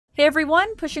Hey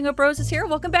everyone, PushingUpRoses here.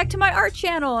 Welcome back to my art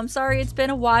channel. I'm sorry it's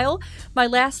been a while. My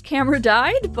last camera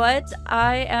died, but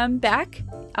I am back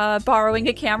borrowing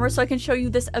a camera so I can show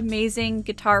you this amazing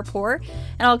guitar pour.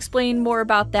 And I'll explain more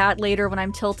about that later when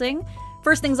I'm tilting.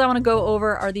 First things I want to go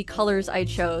over are the colors I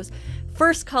chose.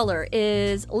 First color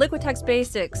is Liquitex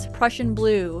Basics Prussian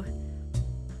Blue.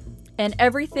 And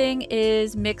everything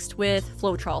is mixed with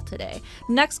Floetrol today.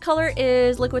 Next color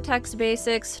is Liquitex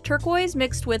Basics Turquoise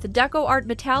mixed with DecoArt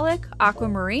Metallic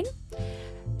Aquamarine.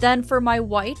 Then for my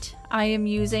white, I am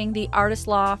using the Artist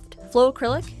Loft Flow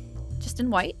Acrylic, just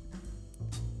in white.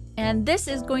 And this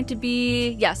is going to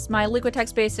be, yes, my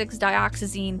Liquitex Basics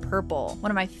Dioxazine Purple,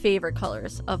 one of my favorite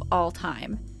colors of all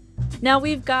time. Now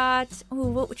we've got,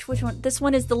 ooh, which one? This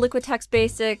one is the Liquitex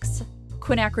Basics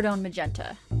Quinacridone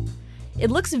Magenta. It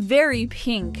looks very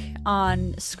pink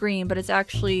on screen, but it's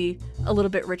actually a little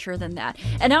bit richer than that.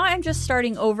 And now I'm just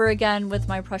starting over again with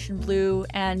my Prussian blue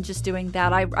and just doing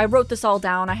that. I wrote this all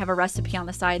down. I have a recipe on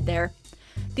the side there.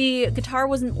 The guitar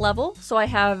wasn't level, so I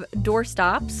have door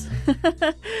stops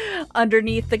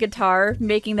underneath the guitar,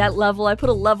 making that level. I put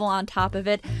a level on top of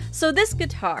it. So this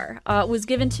guitar was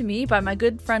given to me by my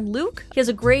good friend Luke. He has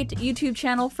a great YouTube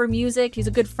channel for music. He's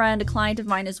a good friend, a client of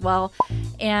mine as well.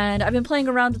 And I've been playing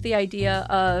around with the idea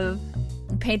of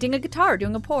painting a guitar,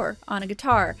 doing a pour on a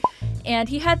guitar. And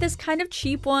he had this kind of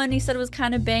cheap one. He said it was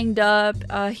kind of banged up.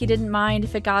 He didn't mind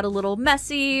if it got a little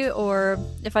messy, or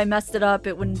if I messed it up,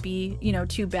 it wouldn't be, you know,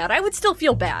 too bad. I would still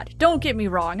feel bad. Don't get me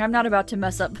wrong. I'm not about to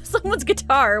mess up someone's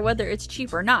guitar, whether it's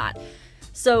cheap or not.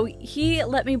 So he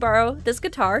let me borrow this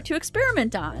guitar to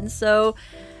experiment on. So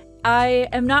I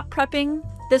am not prepping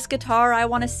this guitar. I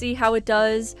want to see how it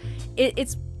does.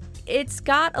 It's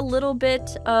got a little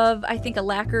bit of, I think, a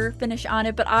lacquer finish on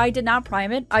it, but I did not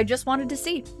prime it. I just wanted to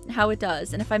see how it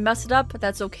does. And if I mess it up,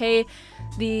 that's okay.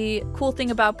 The cool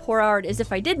thing about pour art is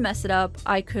if I did mess it up,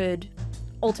 I could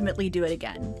ultimately do it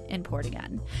again and pour it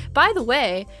again. By the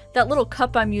way, that little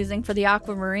cup I'm using for the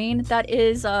Aquamarine, that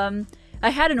is, I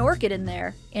had an orchid in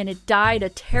there and it died a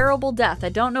terrible death. I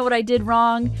don't know what I did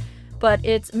wrong, but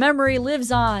its memory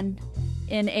lives on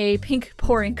in a pink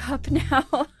pouring cup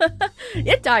now.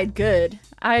 It died good,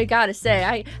 I gotta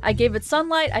say. I gave it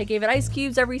sunlight, I gave it ice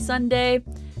cubes every Sunday,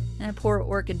 and a poor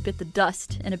orchid bit the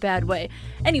dust in a bad way.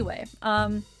 Anyway,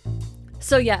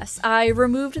 so yes, I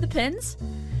removed the pins.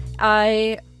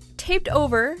 I taped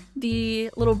over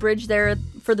the little bridge there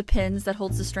for the pins that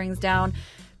holds the strings down,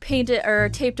 painted or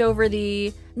taped over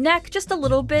the neck just a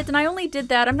little bit, and I only did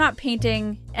that. I'm not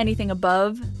painting anything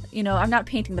above, you know, I'm not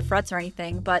painting the frets or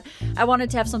anything, but I wanted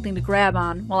to have something to grab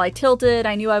on. While I tilted,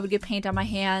 I knew I would get paint on my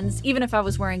hands. Even if I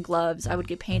was wearing gloves, I would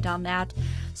get paint on that.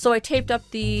 So I taped up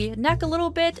the neck a little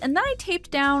bit, and then I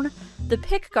taped down the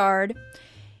pick guard.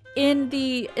 In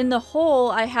the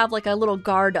hole, I have like a little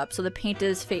guard up, so the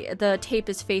tape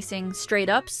is facing straight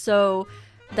up, so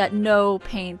that no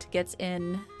paint gets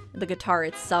in the guitar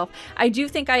itself. I do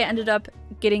think I ended up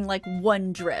getting like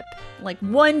one drip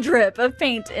of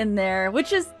paint in there,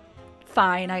 which is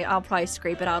fine. I'll probably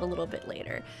scrape it out a little bit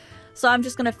later. So I'm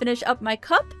just gonna finish up my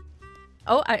cup.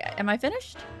 Oh, am I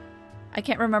finished? I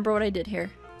can't remember what I did here.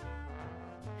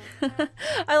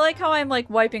 I like how I'm like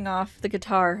wiping off the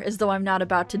guitar as though I'm not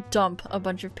about to dump a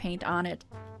bunch of paint on it.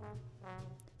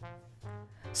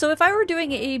 So if I were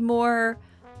doing a more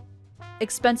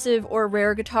expensive or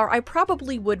rare guitar, I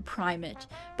probably would prime it.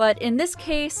 But in this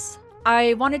case,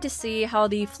 I wanted to see how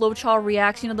the Floetrol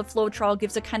reacts. You know, the Floetrol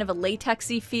gives a kind of a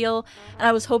latexy feel, and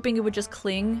I was hoping it would just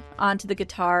cling onto the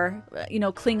guitar, you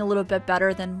know, cling a little bit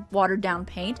better than watered down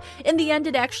paint. In the end,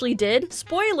 it actually did.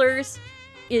 Spoilers,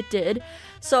 it did.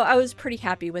 So I was pretty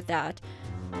happy with that.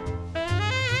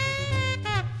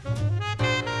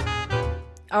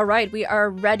 All right, we are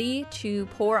ready to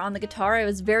pour on the guitar. I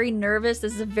was very nervous.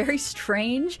 This is a very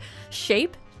strange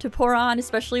shape to pour on,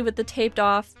 especially with the taped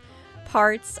off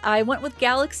parts. I went with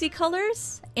Galaxy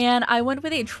colors, and I went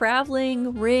with a traveling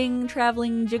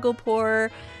jiggle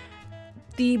pour.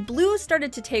 The blue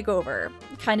started to take over,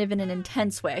 kind of in an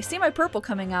intense way. I see my purple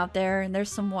coming out there, and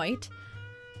there's some white.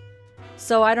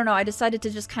 So I don't know, I decided to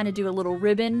just kind of do a little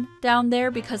ribbon down there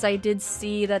because I did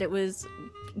see that it was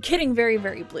getting very,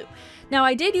 very blue. Now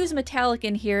I did use metallic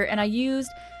in here, and I used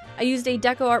a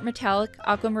DecoArt metallic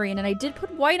Aquamarine, and I did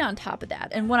put white on top of that.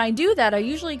 And when I do that, I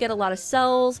usually get a lot of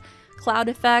cells, cloud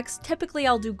effects. Typically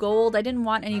I'll do gold. I didn't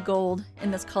want any gold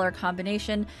in this color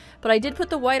combination, but I did put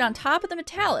the white on top of the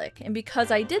metallic, and because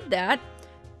I did that,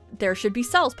 there should be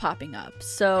cells popping up.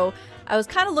 So I was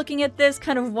kind of looking at this,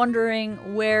 kind of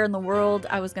wondering where in the world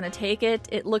I was going to take it.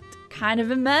 It looked kind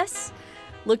of a mess.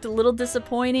 Looked a little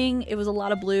disappointing. It was a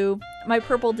lot of blue. My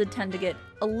purple did tend to get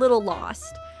a little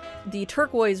lost. the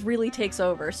turquoise really takes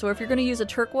over. So if you're going to use a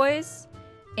turquoise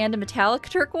and a metallic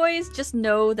turquoise, just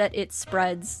know that it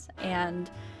spreads and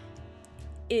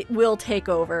it will take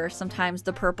over sometimes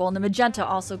the purple. And the magenta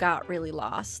also got really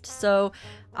lost. So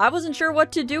I wasn't sure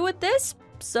what to do with this,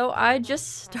 so I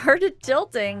just started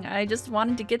tilting. I just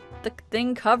wanted to get the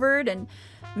thing covered and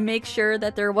make sure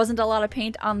that there wasn't a lot of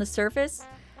paint on the surface.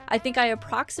 I think I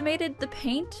approximated the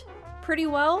paint pretty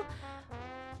well.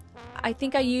 I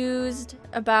think I used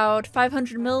about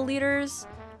 500 milliliters,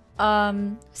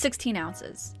 16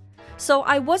 ounces. So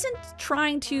I wasn't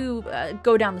trying to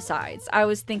go down the sides. I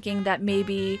was thinking that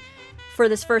maybe for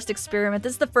this first experiment,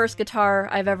 this is the first guitar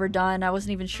I've ever done. I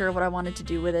wasn't even sure what I wanted to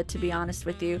do with it, to be honest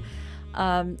with you.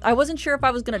 I wasn't sure if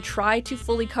I was going to try to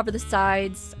fully cover the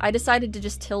sides. I decided to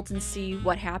just tilt and see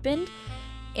what happened.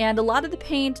 And a lot of the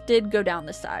paint did go down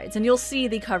the sides, and you'll see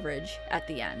the coverage at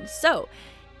the end. So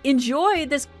enjoy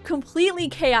this completely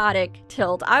chaotic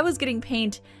tilt. I was getting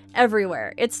paint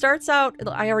everywhere. It starts out,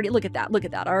 I already, look at that,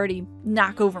 I already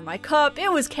knock over my cup. It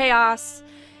was chaos.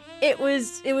 It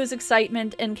was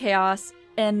excitement and chaos,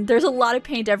 and there's a lot of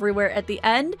paint everywhere at the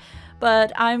end,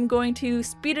 but I'm going to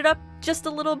speed it up just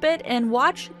a little bit and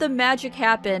watch the magic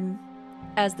happen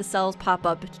as the cells pop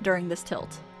up during this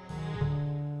tilt.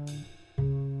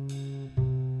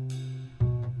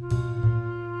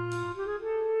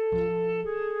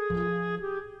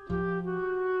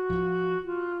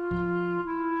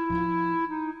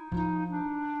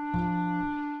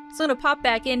 So I'm going to pop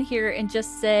back in here and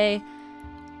just say,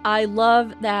 I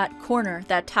love that corner,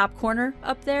 that top corner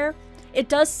up there. It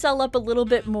does sell up a little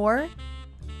bit more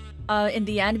in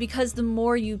the end, because the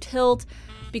more you tilt,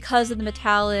 because of the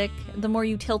metallic, the more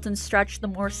you tilt and stretch, the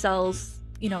more cells,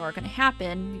 you know, are going to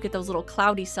happen. You get those little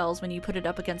cloudy cells when you put it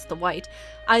up against the white.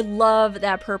 I love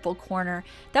that purple corner.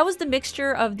 That was the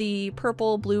mixture of the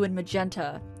purple, blue, and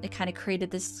magenta. It kind of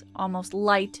created this almost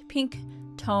light pink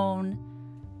tone,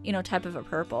 you know, type of a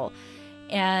purple.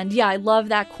 And yeah, I love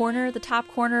that corner, the top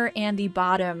corner and the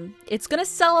bottom. It's gonna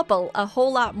sell up a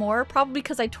whole lot more, probably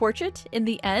because I torch it in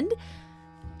the end.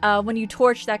 When you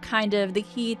torch, that kind of, the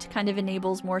heat kind of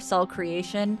enables more cell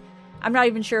creation. I'm not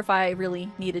even sure if I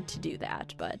really needed to do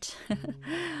that, but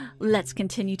let's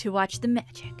continue to watch the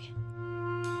magic.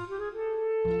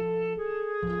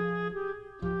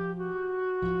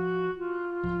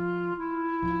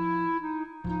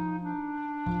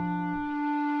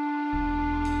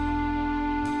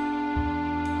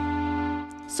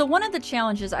 So one of the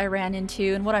challenges I ran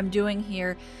into, and what I'm doing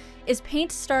here, is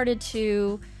paint started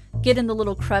to get in the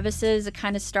little crevices. It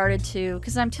kind of started to,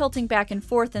 because I'm tilting back and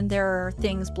forth and there are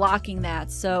things blocking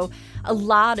that. So a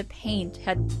lot of paint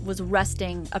was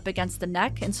resting up against the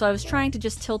neck. And so I was trying to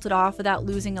just tilt it off without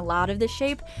losing a lot of the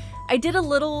shape. I did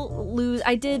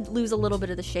lose a little bit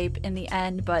of the shape in the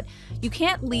end, but you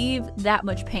can't leave that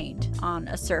much paint on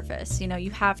a surface. You know,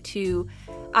 you have to,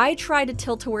 I try to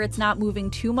tilt to where it's not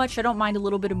moving too much. I don't mind a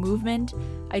little bit of movement.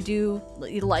 I do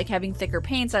like having thicker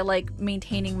paints. I like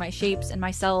maintaining my shapes and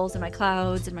my cells and my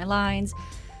clouds and my lines.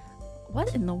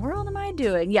 What in the world am I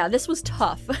doing? Yeah, this was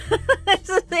tough. This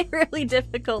is a really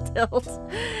difficult tilt.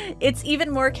 It's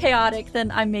even more chaotic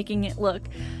than I'm making it look.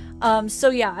 So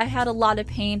yeah, I had a lot of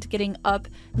paint getting up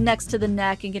next to the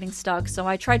neck and getting stuck, so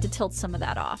I tried to tilt some of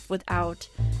that off without,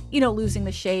 you know, losing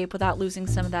the shape, without losing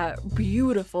some of that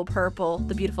beautiful purple.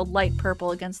 The beautiful light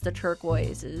purple against the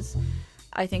turquoise is,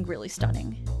 I think, really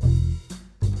stunning.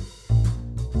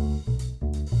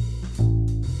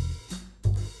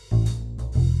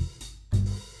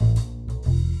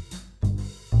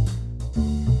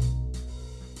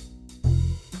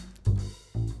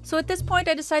 So at this point,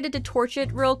 I decided to torch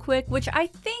it real quick, which I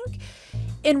think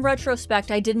in retrospect,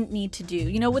 I didn't need to do.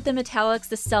 You know, with the metallics,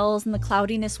 the cells and the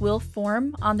cloudiness will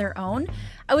form on their own.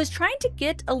 I was trying to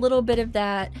get a little bit of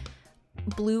that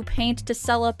blue paint to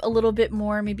sell up a little bit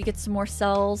more, maybe get some more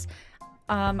cells.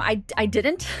 I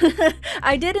didn't.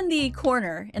 I did in the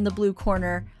corner, in the blue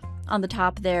corner on the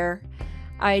top there.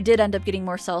 I did end up getting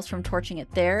more cells from torching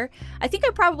it there. I think I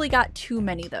probably got too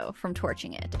many though from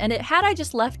torching it. And had I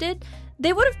just left it,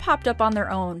 they would have popped up on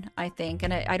their own, I think.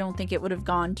 And I don't think it would have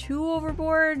gone too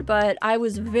overboard, but I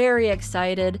was very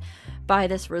excited by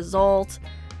this result.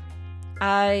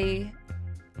 The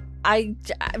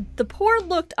pour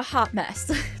looked a hot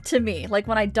mess to me. Like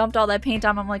when I dumped all that paint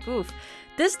on, I'm like, oof,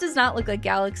 this does not look like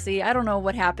Galaxy. I don't know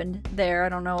what happened there. I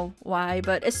don't know why,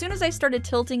 but as soon as I started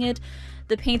tilting it,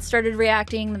 the paint started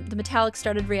reacting, the metallic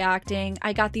started reacting.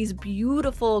 I got these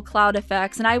beautiful cloud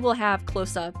effects, and I will have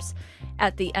close-ups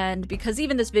at the end because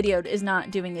even this video is not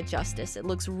doing it justice. It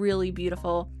looks really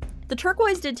beautiful The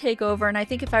turquoise did take over, and I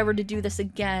think if I were to do this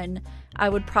again, I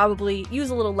would probably use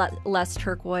a little less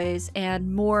turquoise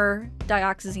and more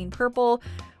dioxazine purple,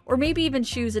 or maybe even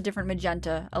choose a different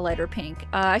magenta, a lighter pink.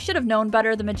 I should have known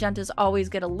better. The magentas always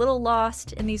get a little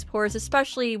lost in these pours,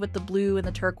 especially with the blue and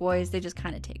the turquoise. They just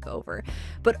kind of take over.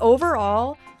 But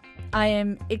overall, I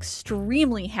am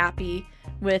extremely happy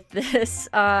with this.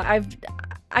 I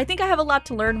think I have a lot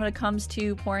to learn when it comes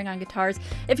to pouring on guitars.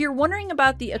 If you're wondering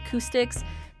about the acoustics,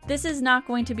 this is not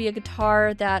going to be a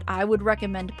guitar that I would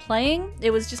recommend playing. It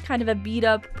was just kind of a beat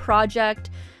up project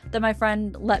that my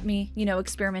friend let me, you know,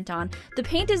 experiment on. The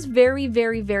paint is very,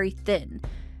 very, very thin.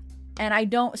 And I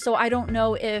don't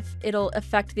know if it'll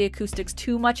affect the acoustics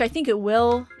too much. I think it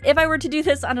will. If I were to do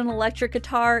this on an electric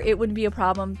guitar, it wouldn't be a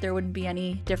problem. There wouldn't be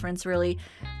any difference really.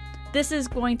 This is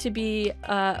going to be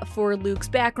for Luke's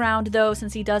background though,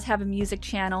 since he does have a music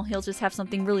channel. He'll just have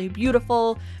something really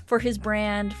beautiful for his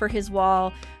brand, for his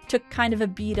wall. Took kind of a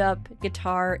beat up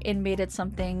guitar and made it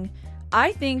something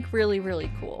I think really, really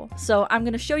cool. So I'm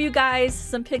gonna show you guys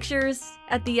some pictures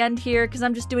at the end here because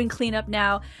I'm just doing cleanup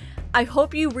now. I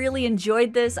hope you really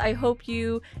enjoyed this. I hope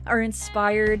you are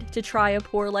inspired to try a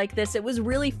pour like this. It was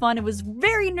really fun. It was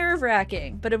very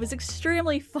nerve-wracking, but it was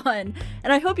extremely fun.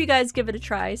 And I hope you guys give it a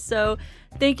try. So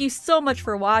thank you so much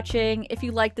for watching. If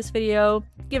you like this video,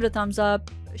 give it a thumbs up,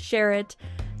 share it,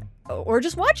 or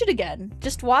just watch it again.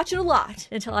 Just watch it a lot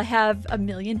until I have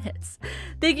 1,000,000 hits.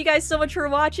 Thank you guys so much for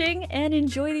watching and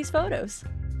enjoy these photos.